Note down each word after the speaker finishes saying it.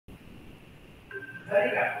Good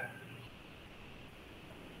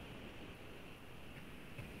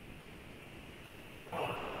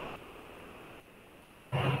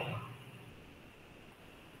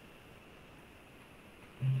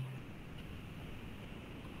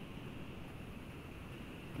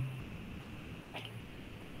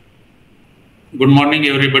morning,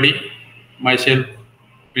 everybody. Myself,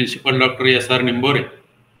 Principal Dr. S.R. Nimbore.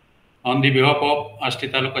 On the behalf of Asti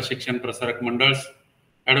Taluka Section Prasarak Mandals,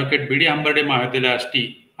 Advocate B.D. Ambade Mahavidyalaya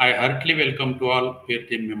Asti, I heartily welcome to all peer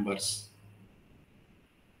team members.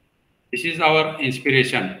 This is our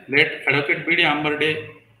inspiration. Let Advocate B.D. Ambade,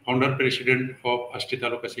 Founder President of Asti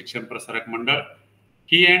Taluka Section Prasarak Mandal,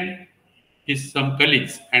 he and his some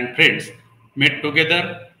colleagues and friends met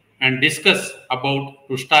together and discuss about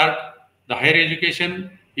to start the higher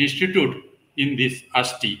education institute in this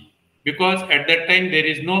ASTI, because at that time there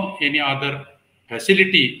is no any other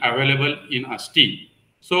facility available in ASTI.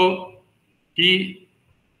 So he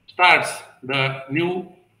starts the new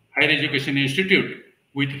higher education institute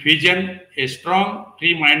with vision, a strong,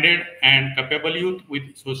 free-minded and capable youth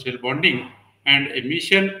with social bonding, and a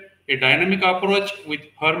mission, a dynamic approach with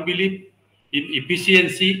firm belief in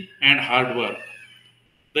efficiency and hard work.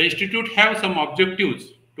 The institute have some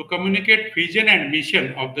objectives to communicate vision and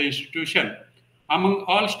mission of the institution among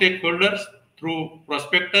all stakeholders through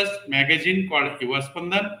prospectus, magazine called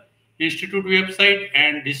Yuvaspandan, institute website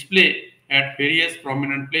and display at various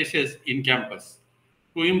prominent places in campus.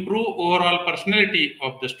 To improve overall personality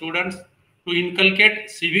of the students, to inculcate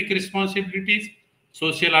civic responsibilities,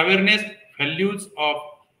 social awareness, values of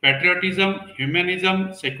patriotism,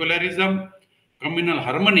 humanism, secularism, communal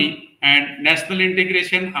harmony, and national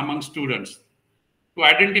integration among students, to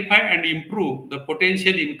identify and improve the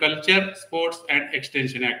potential in culture, sports, and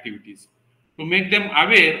extension activities, to make them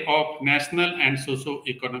aware of national and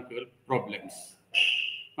socio-economic problems.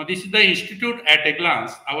 Now, this is the institute at a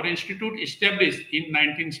glance. Our institute established in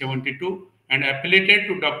 1972 and affiliated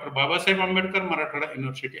to Dr. Babasaheb Ambedkar Marathwada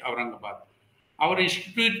University, Aurangabad. Our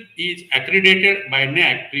institute is accredited by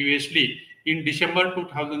NAC previously in December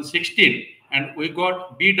 2016, and we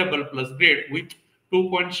got B++ grade with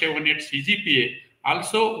 2.78 CGPA.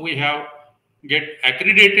 Also, we have get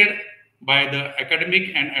accredited by the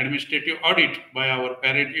academic and administrative audit by our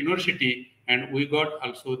parent university, and we got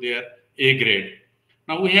also their A grade.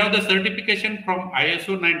 Now we have the certification from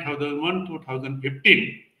ISO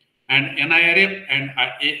 9001-2015 and NIRF and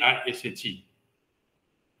AISHE.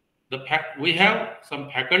 We have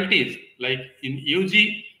some faculties like in UG,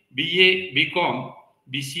 BA, BCom,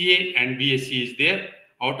 BCA and BSc is there.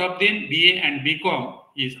 Out of them, BA and BCom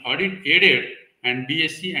is audit aided and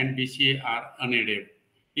BSc and BCA are unaided.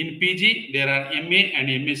 In PG, there are MA and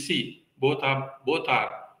MSc, both are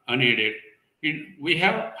unaided. We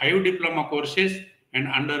have 5 diploma courses, and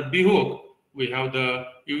under BHOG, we have the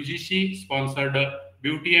UGC sponsored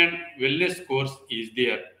beauty and wellness course is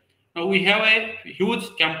there. Now we have a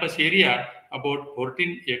huge campus area, about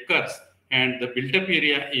 14 acres, and the built-up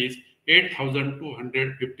area is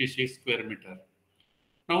 8,256 square meter.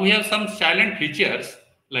 Now we have some silent features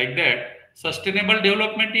like that: sustainable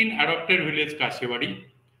development in adopted village Kasewadi,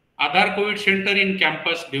 Aadhaar COVID center in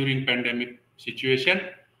campus during pandemic situation,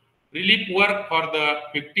 relief work for the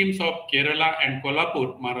victims of Kerala and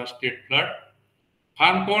Kolhapur Maharashtra state flood,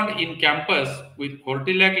 farm pond in campus with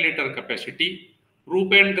 40 lakh liter capacity,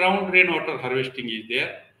 roof and ground rainwater harvesting is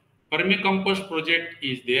there, vermicompost project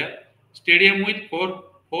is there, stadium with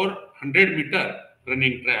 400 meter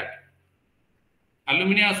running track.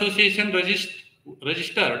 Alumni Association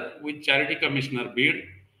registered with Charity Commissioner bid,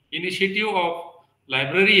 initiative of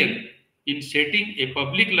librarian in setting a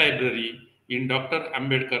public library in Dr.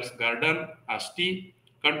 Ambedkar's Garden, ASTI,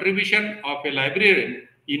 contribution of a librarian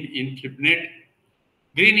in Kibnet,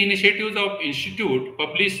 green initiatives of institute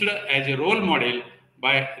published as a role model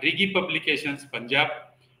by Rigi Publications, Punjab,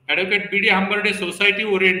 Advocate B.D. Ambade Society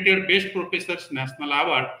Oriented Best Professors National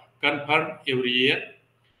Award confirmed every year.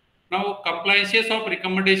 Now, compliances of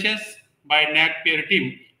recommendations by NAC peer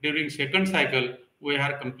team during second cycle, we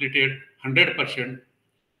have completed 100%.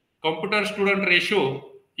 Computer student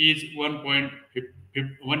ratio is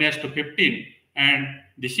 1:15, and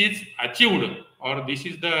this is achieved, or this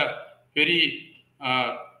is the very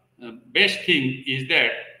best thing is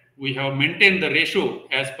that we have maintained the ratio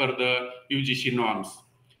as per the UGC norms.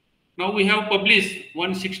 Now we have published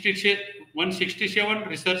 167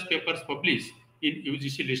 research papers published in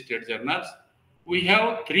UGC listed journals. We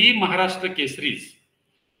have 3 Maharashtra Kesaris.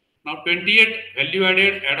 Now 28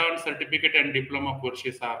 value-added add-on certificate and diploma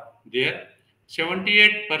courses are there.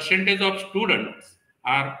 78% of students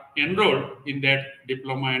are enrolled in that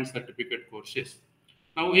diploma and certificate courses.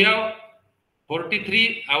 Now we have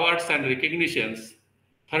 43 awards and recognitions,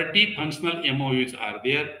 30 functional MOUs are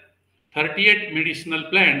there, 38 medicinal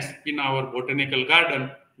plants in our botanical garden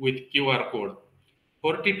with QR code,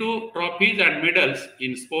 42 trophies and medals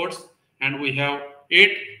in sports, and we have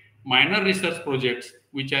 8 minor research projects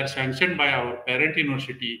which are sanctioned by our parent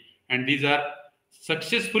university, and these are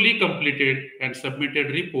successfully completed and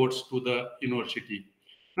submitted reports to the university.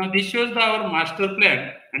 Now, this shows our master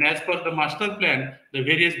plan, and as per the master plan, the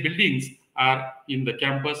various buildings are in the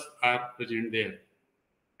campus are present there.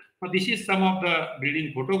 Now, this is some of the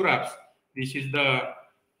building photographs. This is the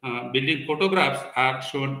building photographs are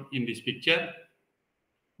shown in this picture.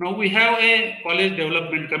 Now we have a college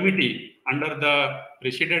development committee under the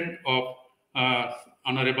president of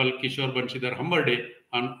Honorable Kishore Banshidhar Hamberde,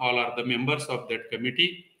 and all are the members of that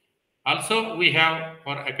committee. Also, we have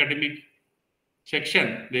for academic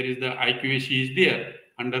section, there is the IQAC is there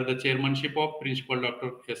under the chairmanship of Principal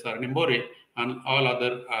Dr. S.R. Nimbore, and all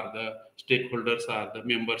other are the stakeholders are the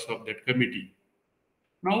members of that committee.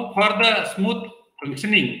 Now, for the smooth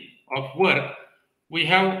functioning of work, we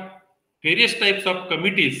have various types of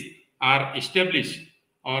committees are established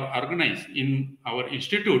or organized in our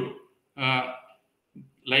institute,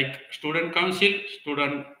 like student council,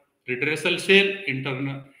 student redressal cell,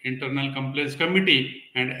 internal complaints committee,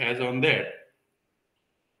 and as on that.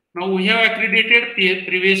 Now we have accredited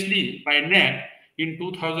previously by NAC in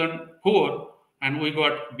 2004, and we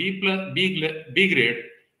got B grade,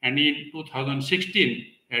 and in 2016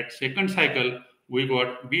 at second cycle we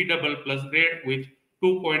got B double plus grade with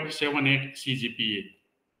 2.78 CGPA.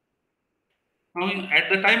 Now at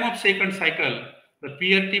the time of second cycle, the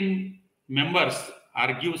peer team members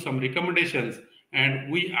are give some recommendations,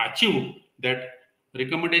 and we achieve that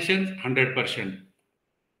recommendations 100%.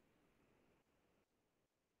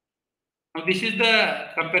 Now this is the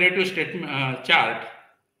comparative statement chart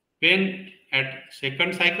when at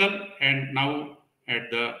second cycle and now at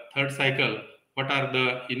the third cycle, what are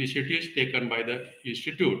the initiatives taken by the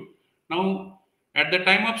institute. Now at the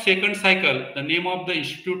time of second cycle, the name of the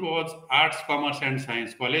institute was Arts, Commerce and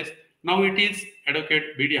Science College. Now it is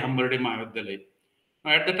Advocate B.D. Hamberde Mahavidyalaya.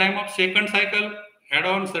 Now at the time of second cycle,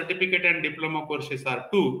 add-on certificate and diploma courses are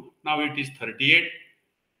 2. Now it is 38.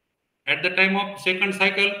 At the time of second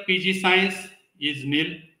cycle, PG Science is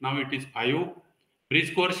nil. Now it is 5.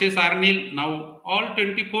 Bridge courses are nil. Now all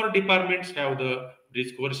 24 departments have the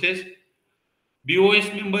bridge courses.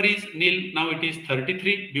 BOS member is nil. Now it is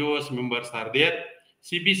 33 BOS members are there.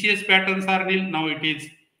 CBCS patterns are nil. Now it is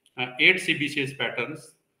 8 CBCS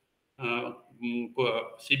patterns.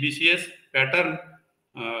 CBCS pattern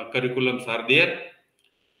curriculums are there.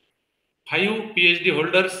 5 PhD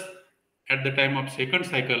holders at the time of second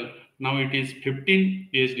cycle. Now it is 15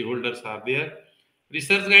 PhD holders are there.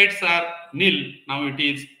 Research guides are nil. Now it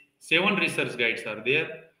is 7 research guides are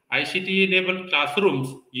there. ICT enabled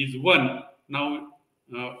classrooms is 1. Now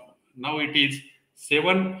it is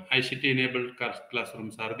 7 ICT enabled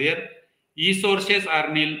classrooms are there. E-sources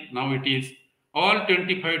are nil. Now it is all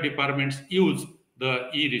 25 departments use the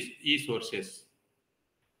e-sources.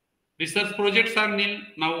 Research projects are nil.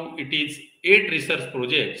 Now it is 8 research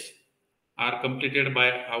projects are completed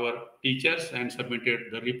by our teachers and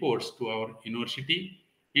submitted the reports to our university.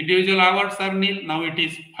 Individual awards are nil. Now it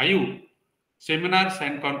is 5. Seminars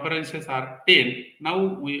and conferences are 10.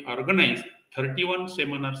 Now we organize 31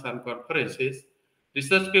 seminars and conferences.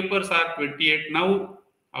 Research papers are 28. Now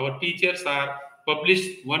our teachers are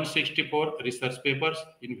published 164 research papers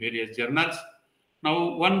in various journals.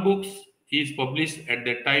 Now 1 book is published at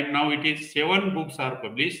that time. Now it is 7 books are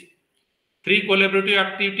published. 3 collaborative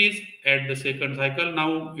activities at the second cycle.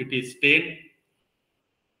 Now it is 10.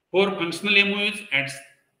 4 functional MOUs at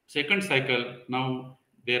second cycle. Now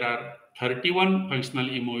there are 31 functional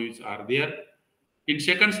MOUs are there. In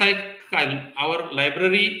second cycle, our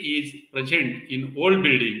library is present in old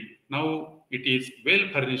building. Now it is well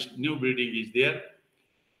furnished. New building is there.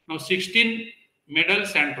 Now 16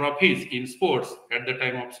 medals and trophies in sports at the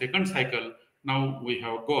time of second cycle. Now we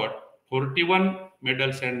have got 41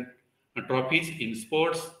 medals and trophies in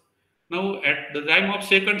sports. Now at the time of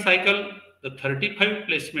second cycle, the 35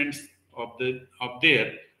 placements of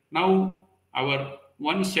there. Now our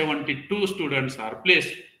 172 students are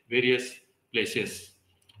placed various places.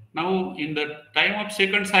 Now in the time of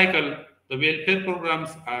second cycle, the welfare programs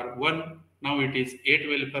are 1. Now it is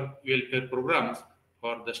 8 welfare programs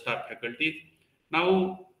for the staff faculty.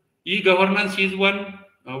 Now e-governance is was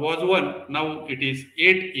 1. Now it is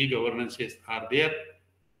 8 e-governances are there.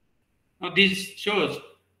 Now this shows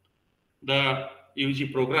the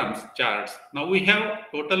UG programs charts. Now we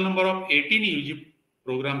have total number of 18 UG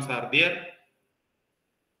programs are there.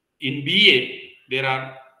 In BA, there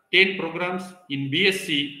are 10 programs. In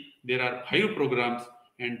BSc, there are 5 programs,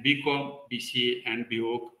 and BCom, BCA, and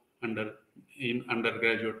BOC in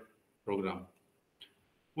undergraduate program.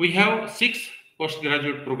 We have 6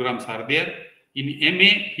 postgraduate programs are there. In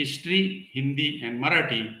MA, History, Hindi, and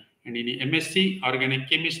Marathi, and in MSc, Organic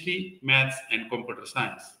Chemistry, Maths, and Computer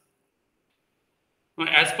Science. Now,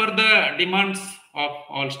 as per the demands of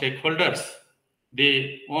all stakeholders,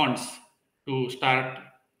 they want to start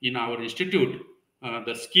in our institute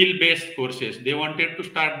the skill-based courses. They wanted to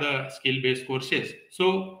start the skill-based courses.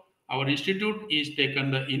 So our institute is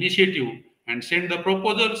taken the initiative and send the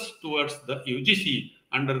proposals towards the UGC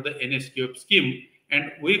under the NSQF scheme,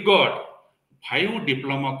 and we got 5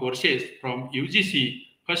 diploma courses from UGC.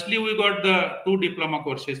 Firstly, we got the 2 diploma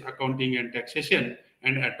courses, accounting and taxation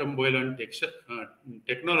and atom boil and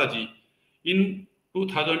technology in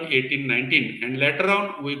 2018-19, and later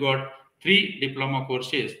on we got 3 diploma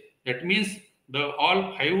courses. That means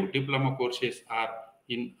all 5 diploma courses are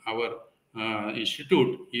in our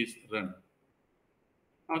institute is run.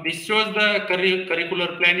 Now this shows the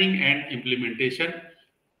curricular planning and implementation.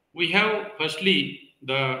 We have firstly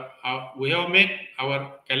we have made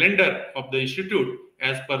our calendar of the institute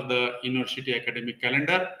as per the university academic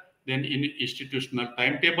calendar, then in institutional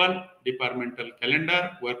timetable, departmental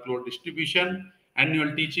calendar, workload distribution,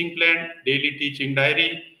 annual teaching plan, daily teaching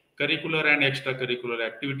diary, curricular and extracurricular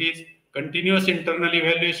activities, continuous internal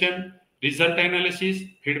evaluation, result analysis,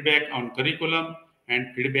 feedback on curriculum,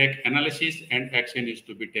 and feedback analysis, and action is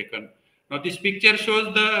to be taken. Now this picture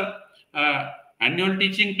shows the annual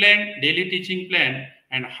teaching plan, daily teaching plan,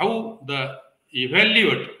 and how the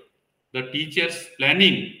evaluate the teachers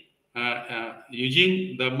planning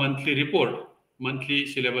using the monthly report, monthly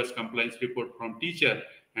syllabus compliance report from teacher,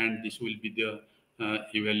 and this will be the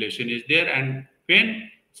evaluation is there. And when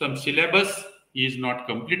some syllabus is not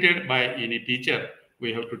completed by any teacher,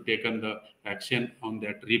 we have to take on the action on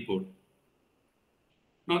that report.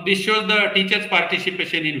 Now this shows the teachers'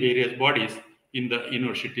 participation in various bodies in the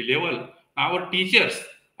university level. Our teachers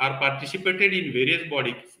are participated in various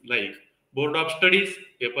bodies like board of studies,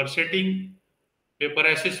 paper setting, paper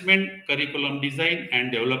assessment, curriculum design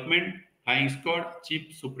and development, flying squad,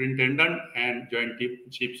 chief superintendent, and joint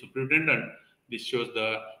chief superintendent. This shows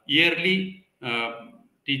the yearly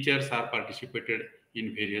teachers are participated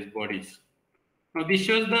in various bodies. Now this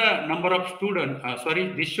shows the number of students,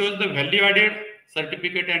 this shows the value added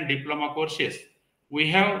certificate and diploma courses. We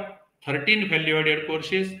have 13 value added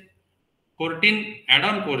courses, 14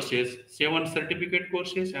 add-on courses, 7 certificate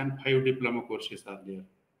courses, and 5 diploma courses are there.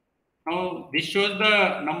 Now this shows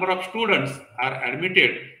the number of students are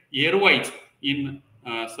admitted year-wise in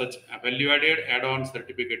such value added, add-on,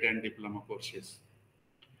 certificate, and diploma courses.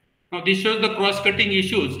 Now this shows the cross-cutting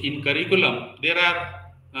issues in curriculum. There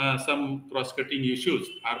are some cross-cutting issues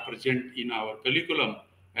are present in our curriculum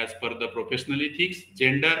as per the professional ethics,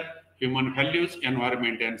 gender, human values,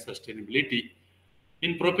 environment, and sustainability.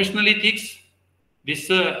 In professional ethics, this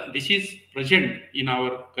is present in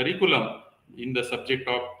our curriculum in the subject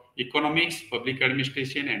of economics, public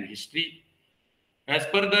administration, and history. As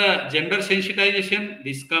per the gender sensitization,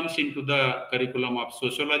 this comes into the curriculum of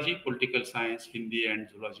sociology, political science, Hindi, and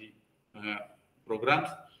zoology programs.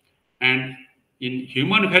 And in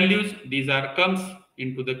human values, these comes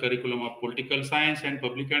into the curriculum of political science and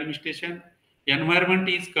public administration. Environment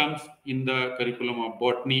comes in the curriculum of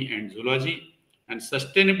botany and zoology, and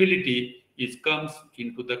sustainability comes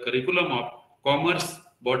into the curriculum of commerce,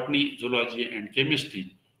 botany, zoology, and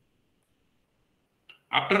chemistry.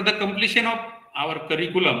 After the completion of our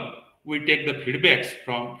curriculum, we take the feedbacks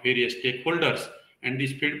from various stakeholders, and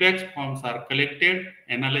these feedbacks forms are collected,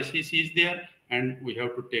 analysis is there, and we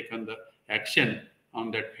have to take on the action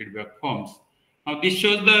on that feedback forms. Now this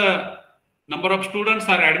shows the number of students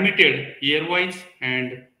are admitted year-wise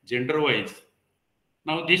and gender-wise.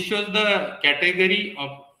 Now this shows the category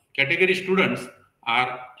students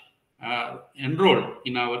are enrolled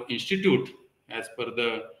in our institute as per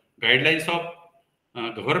the guidelines of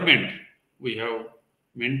government. We have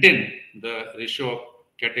maintained the ratio of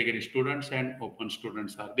category students and open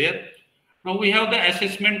students are there. Now we have the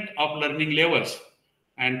assessment of learning levels,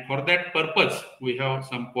 and for that purpose we have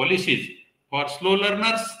some policies. For slow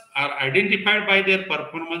learners are identified by their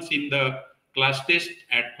performance in the class test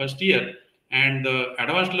at first year, and the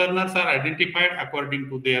advanced learners are identified according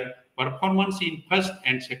to their performance in first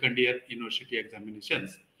and second year university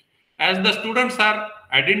examinations. As the students are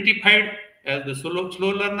identified as the slow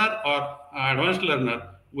learner or advanced learner,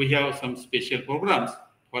 we have some special programs.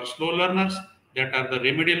 For slow learners, that are the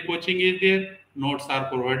remedial coaching is there, notes are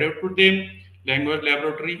provided to them, language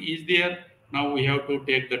laboratory is there, Now we have to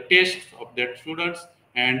take the tests of that students,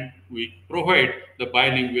 and we provide the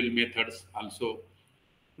bilingual methods also.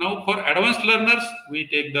 Now for advanced learners, we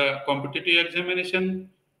take the competitive examination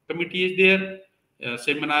committee is there,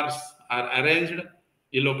 seminars are arranged,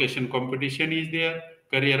 elocation competition is there,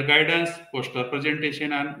 career guidance, poster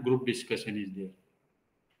presentation and group discussion is there.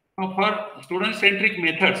 Now for student-centric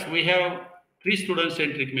methods, we have three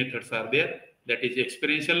student-centric methods are there. That is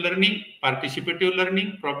experiential learning, participative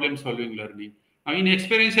learning, problem-solving learning. Now in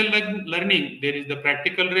experiential learning, there is the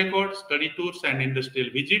practical record, study tours and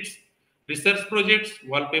industrial visits, research projects,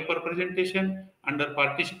 wallpaper presentation. Under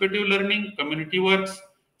participative learning, community works,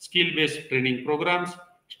 skill-based training programs,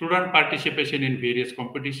 student participation in various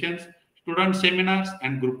competitions, student seminars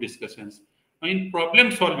and group discussions. Now in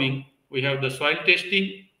problem solving, we have the soil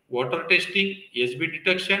testing, water testing, ESB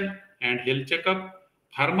detection and health checkup,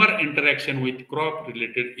 farmer interaction with crop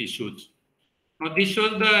related issues. Now this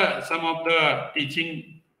shows the some of the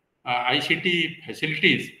teaching ICT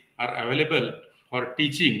facilities are available for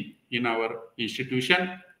teaching in our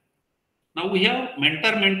institution. Now we have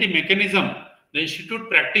mentor-mentee mechanism. The institute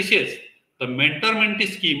practices the mentor-mentee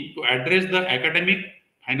scheme to address the academic,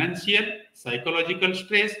 financial, psychological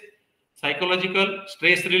stress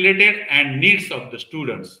related and needs of the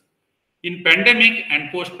students. In pandemic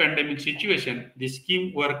and post-pandemic situation, this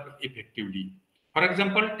scheme worked effectively. For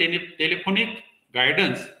example, telephonic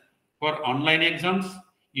guidance for online exams,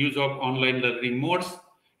 use of online learning modes,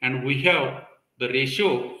 and we have the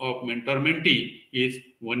ratio of mentor-mentee is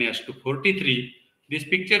 1:43. This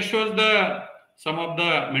picture shows the some of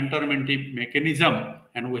the mentor-mentee mechanism,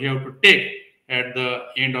 and we have to take at the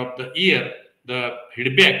end of the year the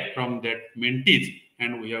feedback from that mentees,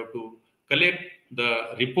 and we have to collect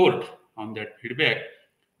the report on that feedback.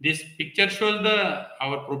 This picture shows the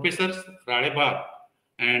our professors Ralebhar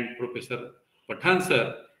and Professor Pathan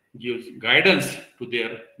sir gives guidance to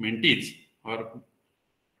their mentees.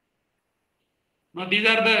 Now these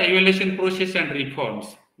are the evaluation process and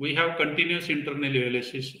reforms. We have continuous internal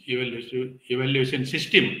evaluation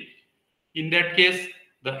system. In that case,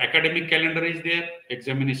 the academic calendar is there,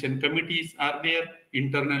 examination committees are there,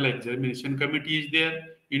 internal examination committee is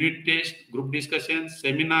there, unit test, group discussions,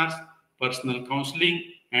 seminars, personal counseling,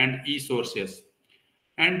 and e-sources.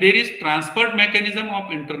 And there is transferred mechanism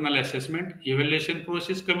of internal assessment, evaluation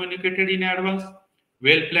process communicated in advance,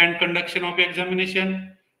 well-planned conduction of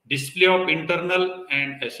examination, display of internal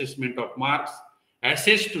and assessment of marks,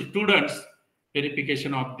 access to students,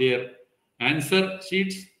 verification of their answer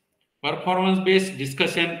sheets, performance-based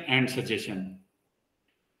discussion and suggestion.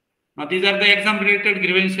 Now these are the exam-related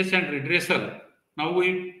grievances and redressal. Now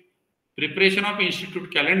we preparation of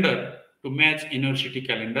institute calendar to match university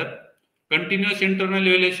calendar. Continuous internal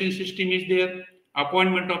evaluation system is there.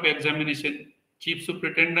 Appointment of examination chief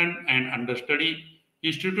superintendent and understudy.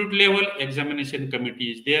 Institute level examination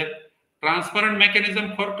committee is there. Transparent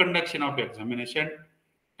mechanism for conduction of examination.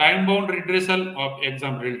 Time-bound redressal of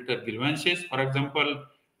exam-related grievances. For example,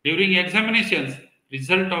 during examinations,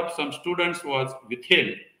 result of some students was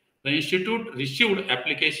withheld. The institute received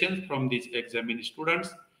applications from these examined students,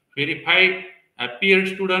 verified appeared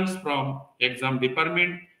students from exam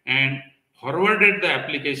department, and forwarded the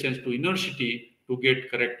applications to university to get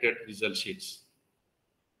corrected result sheets.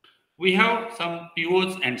 We have some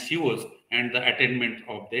POs and COs and the attainment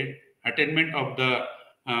of the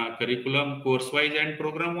curriculum course-wise and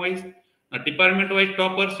program-wise, department-wise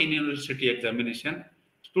toppers in university examination,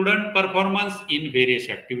 student performance in various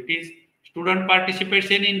activities, student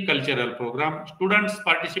participation in cultural program, students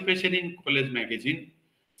participation in college magazine,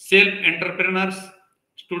 self-entrepreneurs,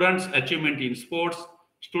 students achievement in sports,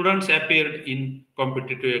 students appeared in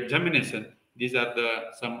competitive examination. These are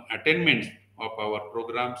the some attainments of our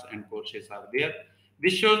programs and courses are there.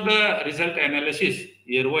 This shows the result analysis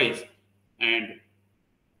year-wise, and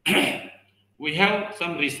we have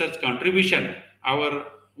some research contribution.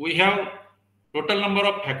 We have total number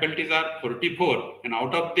of faculties are 44, and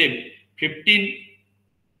out of them 15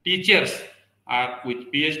 teachers are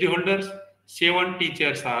with PhD holders, 7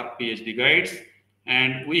 teachers are PhD guides,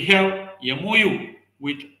 and we have MOU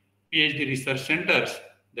with PhD research centers,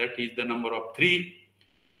 that is the number of 3.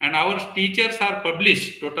 And our teachers are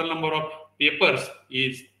published, total number of papers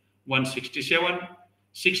is 167,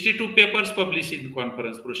 62 papers published in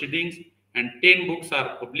conference proceedings, and 10 books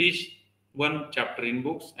are published, 1 chapter in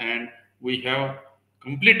books, and we have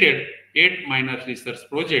completed 8 minor research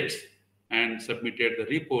projects and submitted the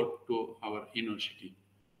report to our university.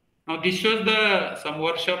 Now this shows the some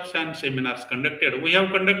workshops and seminars conducted. We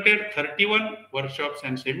have conducted 31 workshops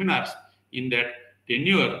and seminars in that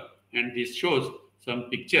tenure, and this shows some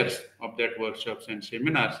pictures of that workshops and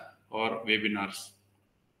seminars or webinars.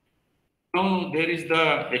 Now there is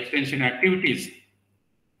the extension activities.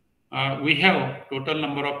 We have total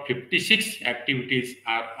number of 56 activities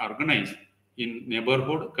are organized in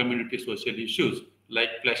neighborhood community social issues like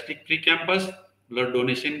plastic free campus, blood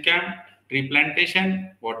donation camp, tree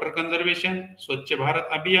plantation, water conservation, Swachh Bharat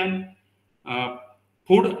Abhiyan, uh,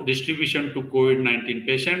 food distribution to COVID-19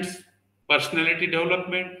 patients, personality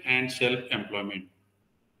development and self-employment.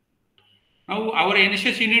 Now, our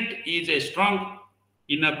NSS unit is strong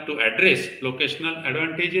enough to address locational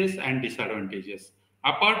advantages and disadvantages.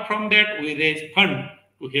 Apart from that, we raise fund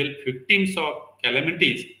to help victims of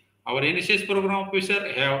calamities. Our NSS program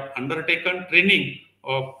officer have undertaken training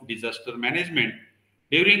of disaster management.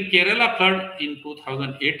 During Kerala flood in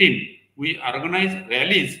 2018, we organized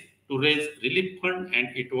rallies to raise relief fund and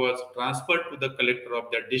it was transferred to the collector of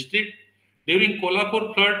that district. During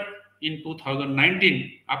Kolhapur flood in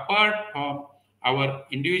 2019, apart from our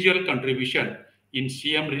individual contribution in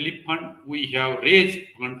CM Relief Fund, we have raised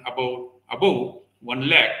fund above 1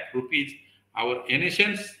 lakh rupees. Our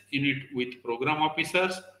NSS unit with program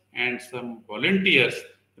officers and some volunteers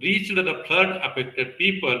reached the flood affected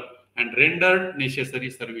people and rendered necessary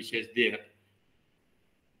services there.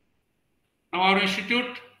 Now our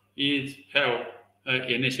institute is have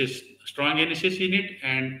NSS strong NSS unit,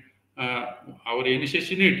 and our NSS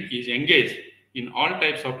unit is engaged in all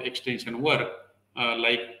types of extension work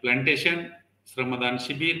like plantation, Sramadan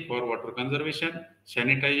Shibir for water conservation,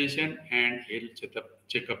 sanitization, and health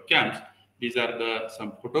checkup camps. These are the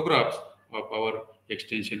some photographs of our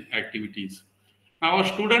extension activities. Now, our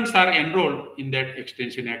students are enrolled in that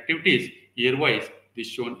extension activities year-wise, this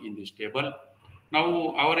shown in this table.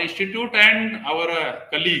 Now, our institute and our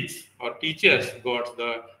colleagues or teachers got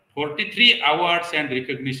the 43 awards and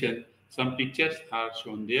recognition. Some pictures are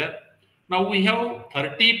shown there. Now, we have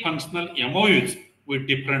 30 functional MOUs with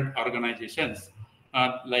different organizations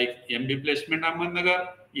like MD Placement Ahmednagar,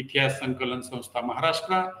 Ithiyas Sankalan Sanstha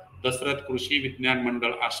Maharashtra, Dasrath Krishi Vignan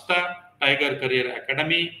Mandal Ashta, Tiger Career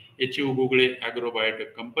Academy, HU Google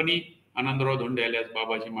Agrobiotech Company, Anandarao Dhonde alias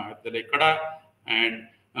Babaji Mahavidyalaya Kada, and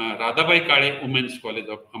Radhabai Kale Women's College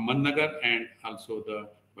of Ahmednagar, and also the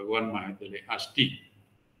Bhagwan Mahavidyalaya Asti.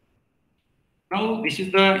 Now, this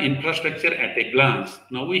is the infrastructure at a glance.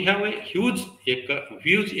 Now, we have a huge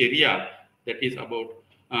area that is about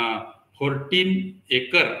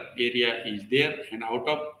 14-acre area is there, and out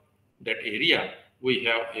of that area, we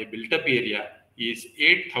have a built-up area is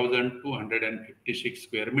 8,256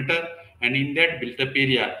 square meter, and in that built-up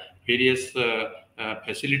area, various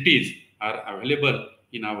facilities are available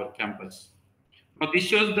in our campus. Now, this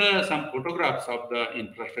shows some photographs of the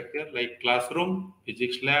infrastructure like classroom,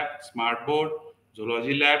 physics lab, smart board,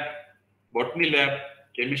 zoology lab, botany lab,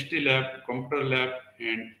 chemistry lab, computer lab,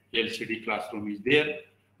 and LCD classroom is there.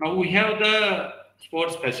 Now, we have the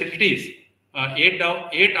sports facilities. Eight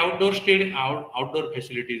outdoor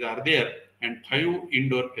facilities are there, and 5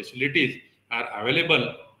 indoor facilities are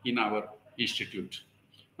available in our institute.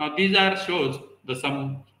 Now, these are shows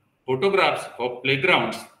some photographs of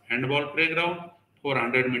playgrounds, handball playground,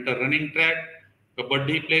 400-meter running track,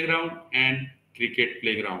 kabaddi playground, and cricket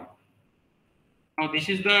playground. Now, this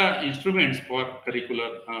is the instruments for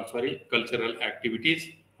cultural activities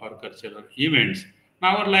or cultural events.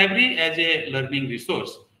 Now, our library as a learning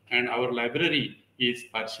resource, and our library is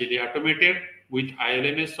partially automated with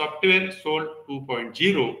ILMS software sold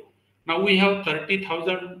 2.0. Now, we have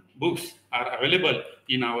 30,000 books are available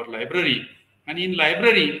in our library, and in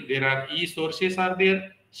library there are e-sources are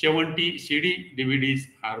there, 70 CD DVDs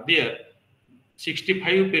are there,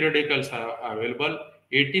 65 periodicals are available,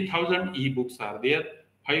 80,000 e-books are there,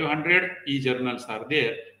 500 e-journals are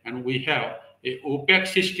there, and we have a OPEC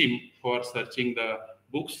system for searching the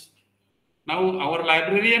books. Now, our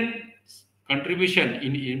librarian contribution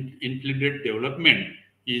in Inflibnet development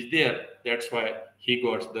is there. That's why he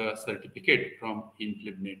got the certificate from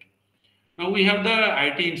Inflibnet. Now, we have the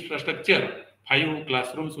IT infrastructure, 5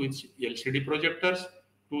 classrooms with LCD projectors,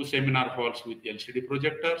 2 seminar halls with LCD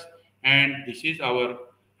projectors, and this is our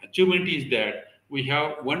achievement is that we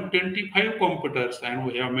have 125 computers, and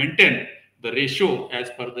we have maintained the ratio as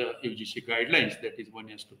per the UGC guidelines, that is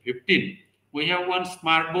 1:15. We have 1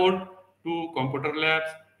 smart board, 2 computer labs,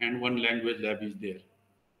 and 1 language lab is there.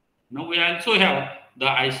 Now, we also have the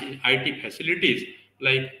IT facilities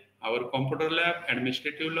like our computer lab,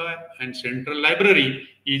 administrative lab, and central library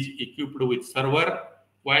is equipped with server,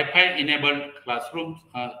 Wi-Fi enabled classrooms,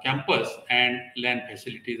 campus, and LAN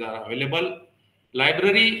facilities are available.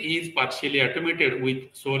 Library is partially automated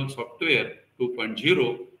with SOL software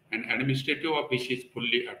 2.0, and administrative office is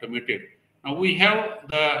fully automated. Now, we have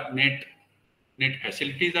the net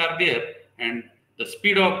facilities are there, and the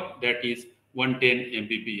speed of that is 110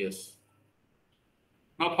 Mbps.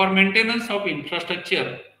 Now, for maintenance of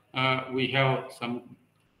infrastructure, we have some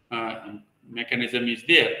mechanism is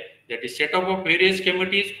there, that is set up of various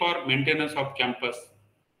committees for maintenance of campus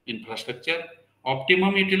infrastructure,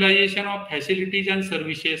 optimum utilization of facilities and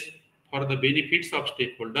services for the benefits of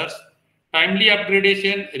stakeholders, timely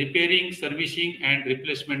upgradation, repairing, servicing, and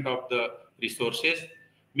replacement of the resources,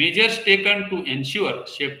 measures taken to ensure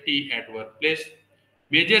safety at workplace,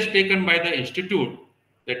 measures taken by the institute,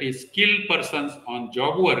 that is skilled persons on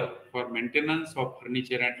job work for maintenance of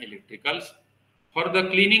furniture and electricals. For the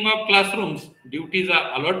cleaning of classrooms, duties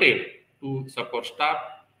are allotted to support staff.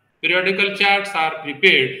 Periodical charts are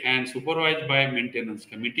prepared and supervised by maintenance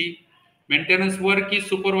committee. Maintenance work is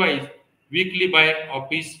supervised weekly by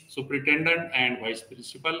office superintendent and vice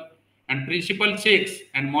principal, and principal checks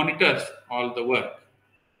and monitors all the work.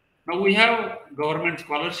 Now we have government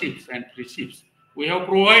scholarships and precepts. We have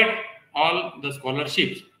provided all the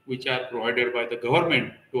scholarships which are provided by the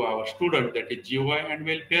government to our students, that is GOI and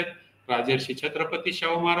welfare, Rajarshi Chhatrapati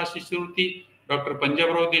Shahu Maharaj Shishruti, Dr.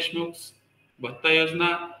 Panjabrao Deshmukh's Bhatta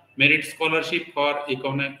Yojana, merit scholarship for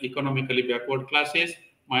economically backward classes,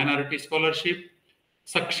 minority scholarship,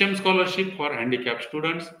 Saksham scholarship for handicapped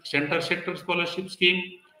students, center sector scholarship scheme,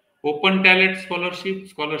 open talent scholarship,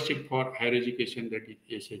 scholarship for higher education, that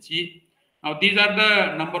is SHE. Now these are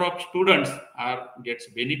the number of students are gets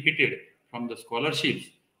benefited from the scholarships.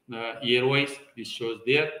 The year wise this shows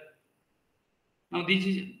there. Now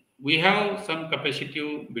we have some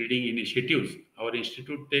capacity building initiatives. Our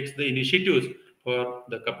institute takes the initiatives for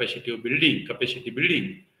the capacity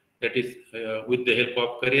building, that is with the help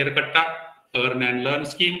of Career Katta, Earn and Learn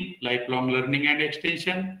scheme, lifelong learning and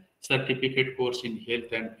extension, certificate course in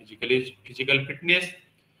health and physical fitness,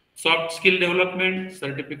 soft skill development,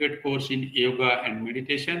 certificate course in yoga and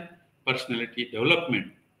meditation, personality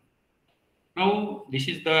development. Now, this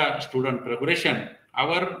is the student progression.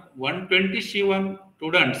 Our 127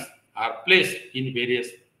 students are placed in various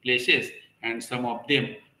places, and some of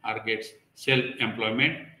them are gets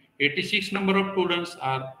self-employment. 86 number of students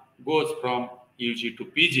are goes from UG to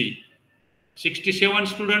PG. 67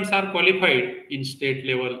 students are qualified in state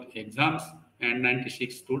level exams, and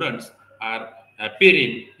 96 students are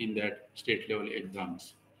appearing in that state level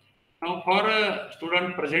exams. Now, for a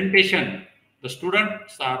student presentation, the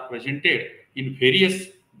students are presented in various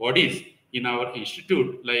bodies in our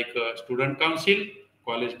institute, like Student Council,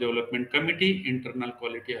 College Development Committee, Internal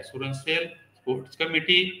Quality Assurance Cell, Sports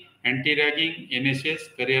Committee, Anti-Ragging,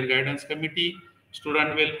 NSS, Career Guidance Committee,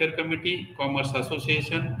 Student Welfare Committee, Commerce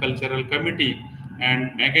Association, Cultural Committee,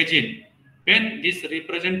 and Magazine. When this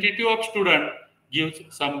representative of student gives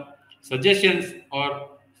some suggestions or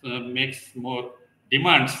makes more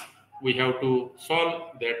demands, we have to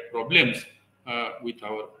solve that problems with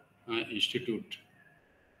our institute.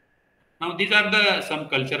 Now, these are the some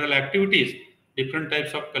cultural activities. Different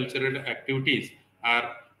types of cultural activities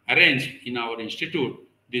are arranged in our institute.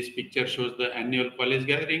 This picture shows the annual college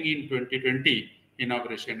gathering in 2020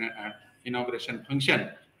 inauguration function,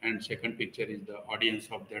 and second picture is the audience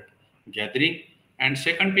of that gathering. And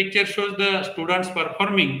second picture shows the students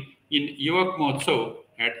performing in Yuvak Mahotsav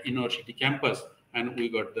at university campus, and we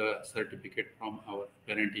got the certificate from our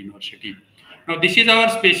parent university. Now, this is our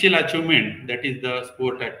special achievement, that is the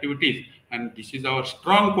sport activities, and this is our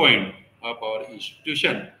strong point of our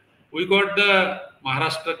institution. We got the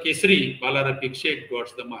Maharashtra Kesari, Bala Rafiq Sheikh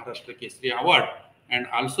got the Maharashtra Kesari award, and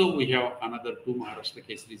also we have another two Maharashtra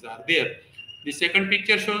Kesaris are there. The second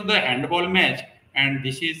picture shows the handball match, and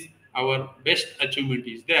this is our best achievement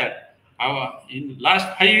is there. In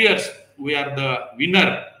last 5 years, we are the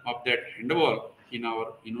winner of that handball in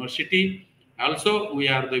our university. Also, we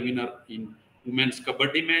are the winner in women's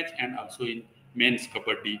kabaddi match and also in men's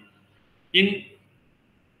kabaddi. In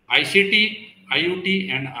ICT,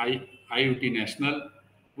 IUT, and IUT National,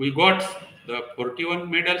 we got the 41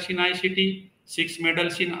 medals in ICT, 6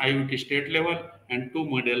 medals in IUT state level, and 2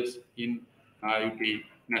 medals in IUT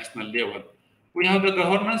national level. We have the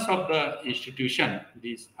governance of the institution.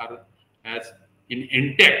 These are as in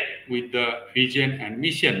intact with the vision and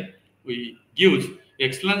mission. We gives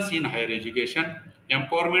excellence in higher education,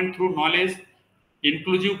 empowerment through knowledge,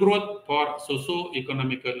 inclusive growth for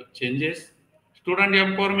socio-economical changes, student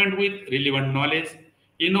empowerment with relevant knowledge,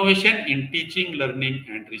 innovation in teaching, learning,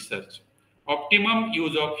 and research, optimum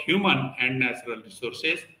use of human and natural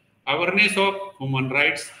resources, awareness of human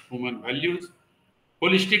rights, human values,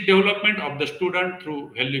 holistic development of the student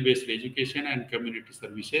through value-based education and community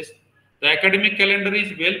services. The academic calendar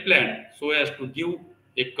is well planned so as to give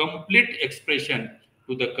a complete expression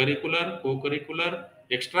to the curricular, co-curricular,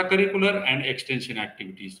 extracurricular and extension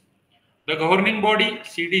activities. The governing body,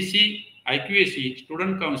 CDC, IQAC,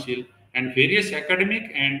 Student Council, and various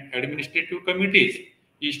academic and administrative committees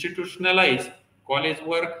institutionalize college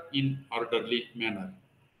work in orderly manner.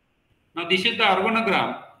 Now, this is the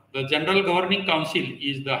organogram. The General Governing Council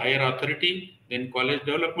is the higher authority, then College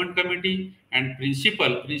Development Committee and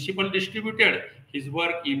Principal. Principal distributed his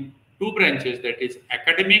work in two branches, that is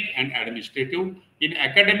academic and administrative. In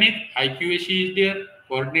academic, IQAC is there,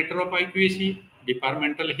 coordinator of IQAC,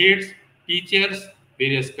 departmental heads, teachers,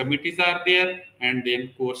 various committees are there, and then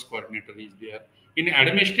course coordinator is there. In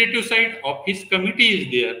administrative side, office committee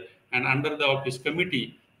is there, and under the office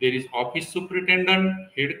committee, there is office superintendent,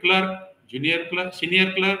 head clerk, junior clerk,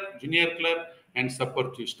 senior clerk, junior clerk, and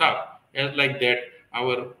supportive staff. As like that,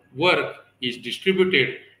 our work is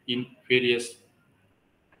distributed in various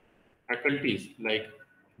faculties like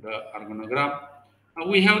the organogram.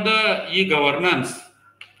 We have the e-governance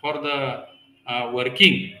for the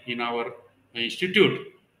working in our institute.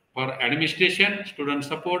 For administration, student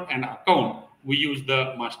support, and account, we use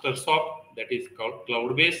the Mastersoft, that is called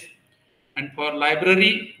cloud-based. And for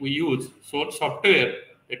library, we use SOL software,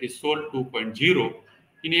 that is SOL 2.0.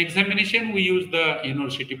 In examination, we use the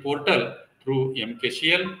university portal through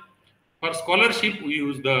MKCL. For scholarship, we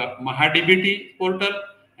use the MahaDBT portal,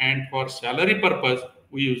 and for salary purpose,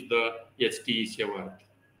 we use the HTE Seva.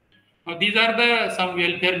 Now, these are the some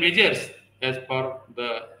welfare measures as per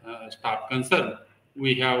the staff concern.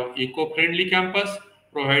 We have eco-friendly campus,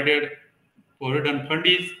 provided provident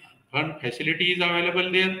fund facility is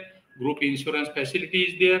available there, group insurance facility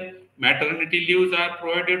is there, maternity leaves are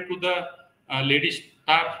provided to the lady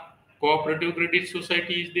staff, cooperative credit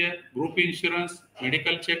society is there, group insurance,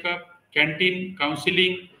 medical checkup, canteen,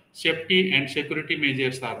 counseling, safety and security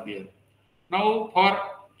measures are there. Now, for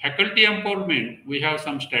faculty empowerment, we have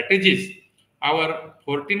some strategies. Our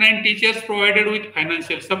 49 teachers provided with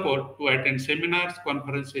financial support to attend seminars,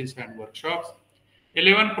 conferences, and workshops.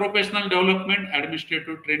 11 professional development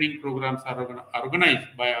administrative training programs are organized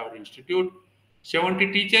by our institute.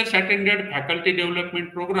 70 teachers attended faculty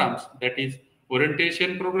development programs, that is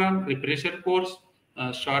orientation program, refresher course,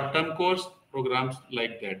 short-term course programs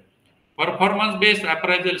like that. Performance-based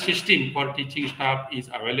appraisal system for teaching staff is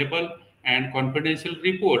available, and confidential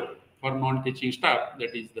report for non-teaching staff,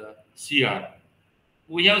 that is the CR.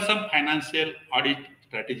 We have some financial audit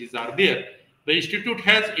strategies are there. The institute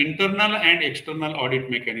has internal and external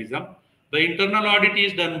audit mechanism. The internal audit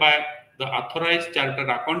is done by the authorized chartered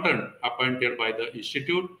accountant appointed by the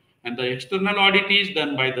institute, and the external audit is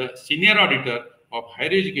done by the senior auditor of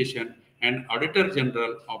higher education and auditor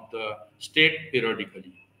general of the state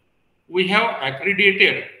periodically. We have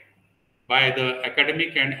accredited by the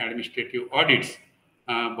academic and administrative audits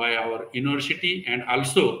by our university and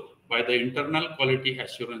also by the internal quality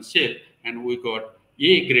assurance cell, and we got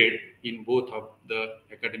A grade in both of the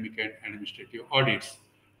academic and administrative audits.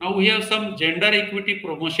 Now we have some gender equity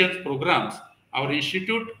promotions programs. Our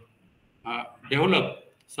institute developed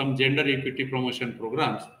some gender equity promotion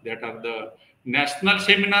programs, that are the National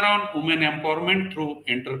Seminar on Women Empowerment through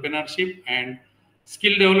Entrepreneurship and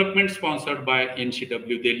Skill Development sponsored by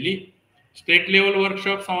NCW Delhi, state level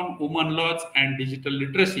workshops on women laws and digital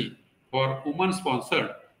literacy for women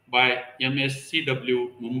sponsored by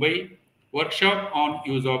MSCW Mumbai, workshop on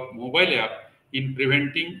use of mobile app in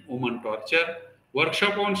preventing women torture,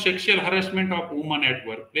 workshop on sexual harassment of women at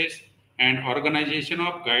workplace, and organization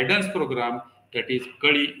of guidance program, that is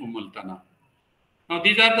Kali Umaltana. Now,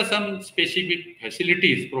 these are the some specific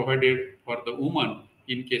facilities provided for the woman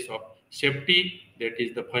in case of safety, that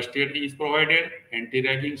is the first aid is provided,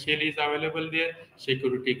 anti-ragging cell is available there,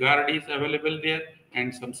 security guard is available there,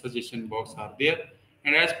 and some suggestion box are there.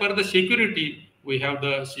 And as per the security, we have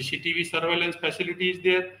the CCTV surveillance facilities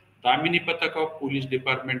there. Damini Patak of police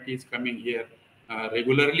department is coming here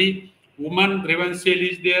regularly. Women grievance cell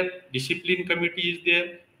is there, discipline committee is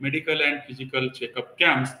there, medical and physical checkup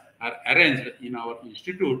camps are arranged in our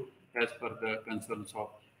institute as per the concerns of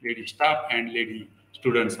lady staff and lady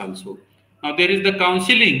students also. Now there is the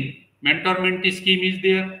counseling, mentor-mentee scheme is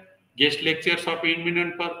there, guest lectures of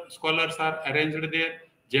eminent scholars are arranged there,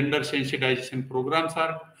 gender sensitization programs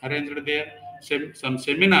are arranged there, some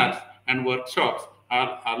seminars and workshops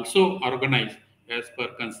are also organized as per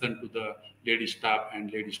concern to the lady staff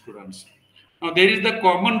and lady students. Now there is the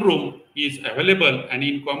common room is available, and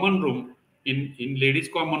in common room, in ladies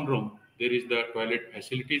common room, there is the toilet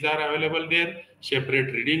facilities are available there,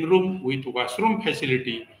 separate reading room with washroom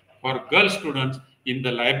facility for girl students in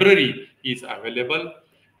the library is available.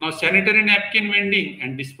 Now sanitary napkin vending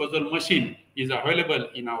and disposal machine is available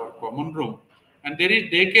in our common room. And there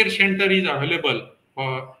is daycare center is available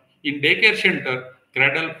for in daycare center,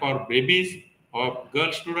 cradle for babies of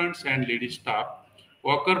girl students and lady staff,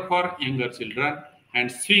 walker for younger children,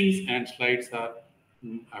 and swings and slides are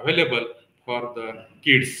available for the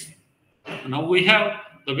kids. Now we have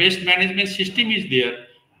the waste management system is there.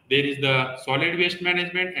 There is the solid waste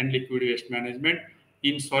management and liquid waste management.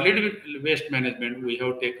 In solid waste management, we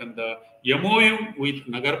have taken the MOU with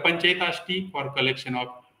Nagar Panchayat Asti for collection of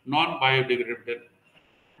non-biodegradable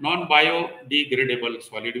non-biodegradable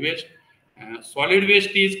solid waste. Solid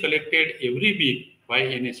waste is collected every week by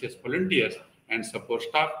NSS volunteers and support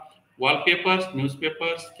staff. Wallpapers,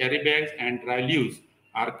 newspapers, carry bags, and dry leaves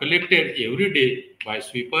are collected every day by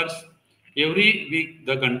sweepers. Every week,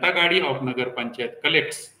 the Ganta Gadi of Nagar Panchayat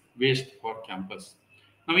collects waste for campus.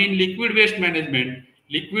 Now, in liquid waste management,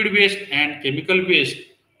 liquid waste and chemical waste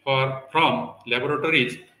from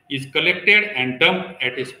laboratories is collected and dumped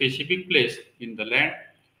at a specific place in the land.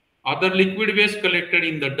 Other liquid waste collected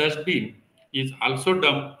in the dustbin is also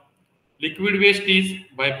dumped. Liquid waste is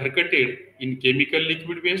bifurcated in chemical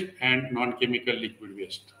liquid waste and non-chemical liquid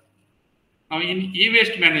waste. Now, in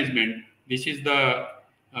e-waste management, this is the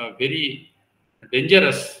very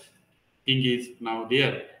dangerous thing is now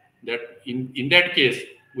there. That in that case,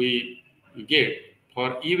 we get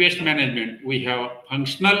for e-waste management, we have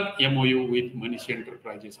functional MOU with Manish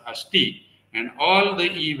Enterprises ASTI, and all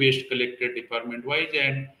the e-waste collected department-wise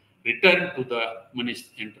and returned to the Manish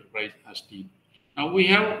Enterprise ASTI. Now we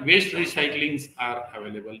have waste recyclings are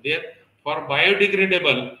available there. For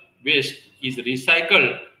biodegradable waste is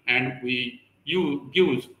recycled and we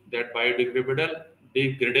use that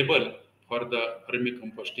biodegradable for the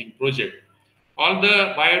vermicomposting project. All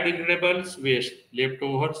the biodegradables waste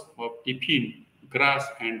leftovers of tiffin, grass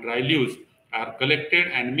and dry leaves are collected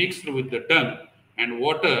and mixed with the dung and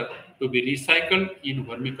water to be recycled in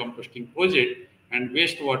vermicomposting project, and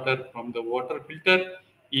wastewater from the water filter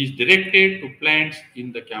is directed to plants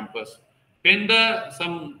in the campus. When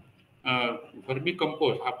some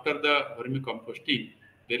vermicompost, after the vermicomposting,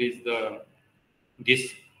 there is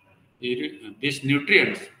this these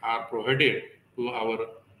nutrients are provided to our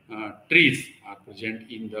trees are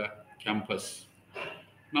present in the campus.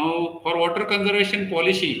 Now, for water conservation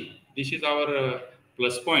policy, this is our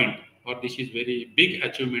plus point, or this is very big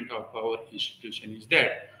achievement of our institution is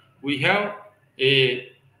that we have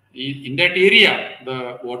in that area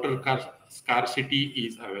the water scarcity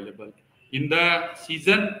is available. In the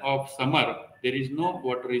season of summer, there is no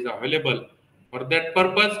water is available. For that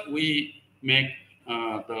purpose, we make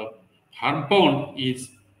the farm pond is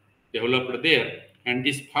developed there, and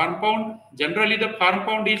this farm pond, generally the farm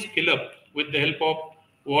pond is filled up with the help of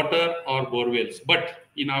water or bore wells. But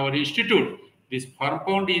in our institute, this farm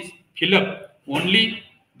pond is filled up, only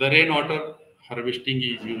the rainwater harvesting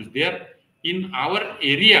is used there. In our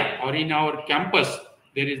area or in our campus,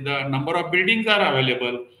 there is the number of buildings are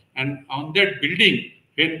available, and on that building,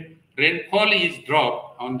 when rainfall is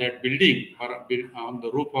dropped on that building or on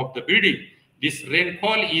the roof of the building, this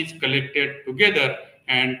rainfall is collected together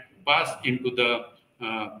and passed into the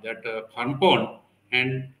farm pond,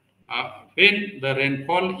 and when the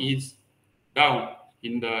rainfall is down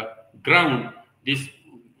in the ground, this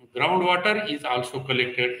groundwater is also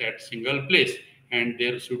collected at single place, and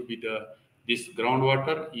there should be this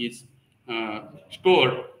groundwater is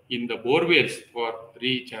stored in the bore wells for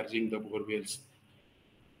recharging the bore wells.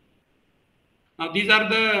 Now these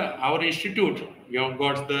are our institute. We have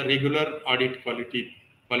got the regular audit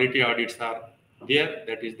quality audits are there.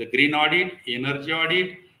 That is the green audit, energy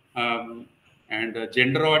audit, and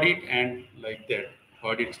gender audit, and like that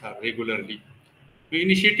audits are regularly.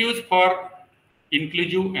 Initiatives for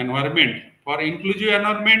inclusive environment. For inclusive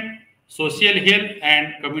environment, social health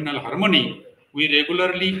and communal harmony, we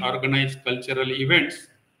regularly organize cultural events,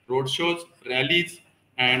 road shows, rallies,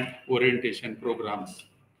 and orientation programs.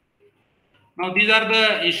 Now, these are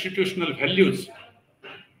the institutional values.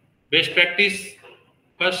 Best practice,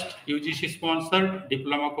 first UGC sponsored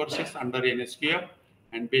diploma courses under NSQF,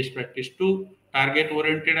 and best practice 2, target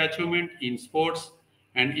oriented achievement in sports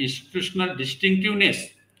and institutional distinctiveness,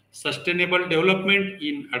 sustainable development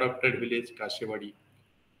in adopted village Kashewadi.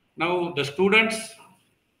 Now, the students,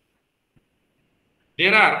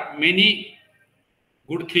 there are many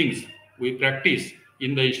good things we practice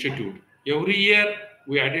in the institute. Every year,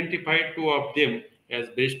 we identify 2 of them as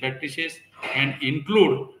best practices and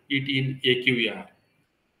include it in AQER.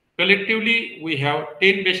 Collectively, we have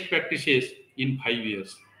 10 best practices in 5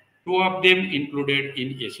 years. 2 of them included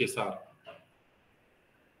in SSR.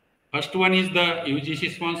 First one is the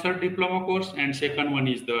UGC sponsored diploma course, and second one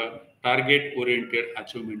is the target oriented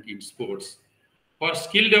achievement in sports. For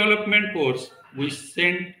skill development course, we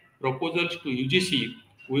sent proposals to UGC.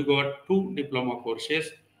 We got 2 diploma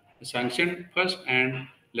courses sanctioned first, and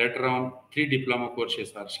later on 3 diploma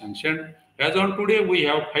courses are sanctioned. As on today, we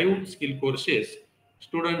have 5 skill courses.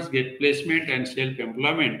 Students get placement and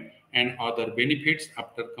self-employment and other benefits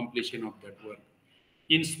after completion of that work.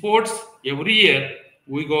 In sports, every year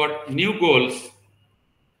we got new goals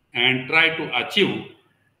and try to achieve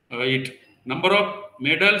it. Number of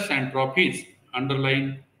medals and trophies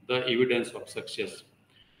underline the evidence of success.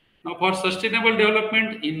 Now, for sustainable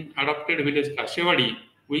development in adopted village Kashewadi,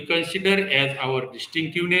 we consider as our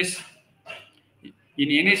distinctiveness. In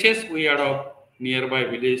NSS, we adopt nearby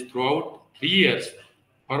village throughout 3 years.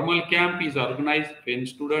 Formal camp is organized when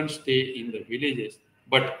students stay in the villages.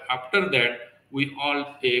 But after that, we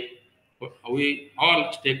all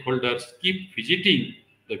stakeholders keep visiting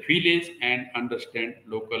the village and understand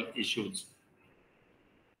local issues.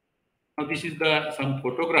 Now, this is the some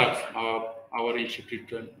photographs of our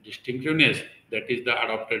institutional distinctiveness. That is the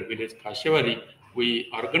adopted village Kashewari. We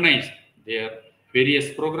organize their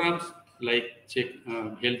various programs like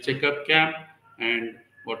health checkup camp and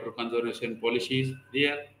water conservation policies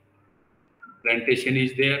there. Plantation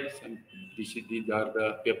is there. These are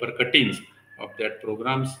the paper cuttings of that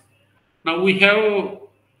programs. Now we have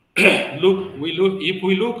if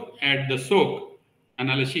we look at the SOC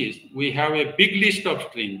analysis, we have a big list of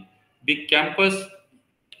strengths, big campus,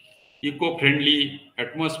 eco-friendly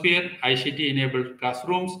atmosphere, ICT-enabled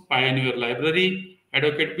classrooms, pioneer library,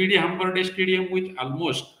 Advocate BD Hamberde Stadium with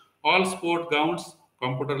almost all sport grounds,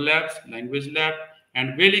 computer labs, language lab,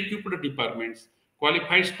 and well-equipped departments,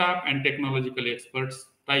 qualified staff and technological experts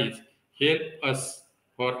ties help us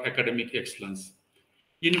for academic excellence.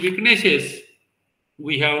 In weaknesses,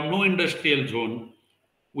 we have no industrial zone.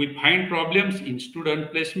 We find problems in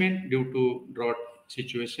student placement due to drought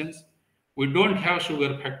situations. We don't have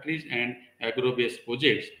sugar factories and agro-based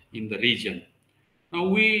projects in the region. Now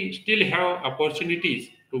we still have opportunities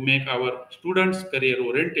to make our students career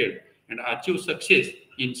oriented and achieve success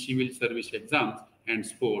in civil service exams and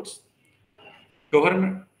sports.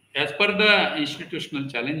 Government, as per the institutional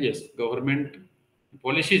challenges, government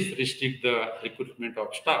policies restrict the recruitment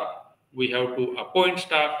of staff. We have to appoint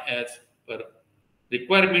staff as per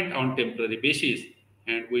requirement on temporary basis,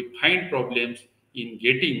 and we find problems in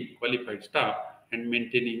getting qualified staff and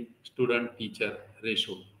maintaining student-teacher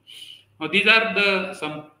ratio. Now, these are the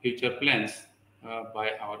some future plans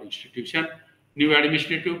by our institution: new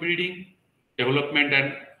administrative building, development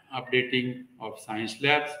and updating of science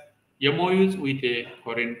labs, MOUs with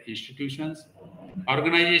foreign institutions,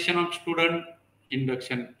 organization of student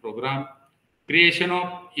induction program, creation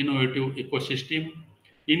of innovative ecosystem,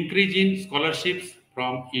 increase in scholarships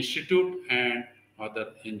from institute and other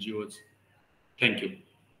NGOs. Thank you.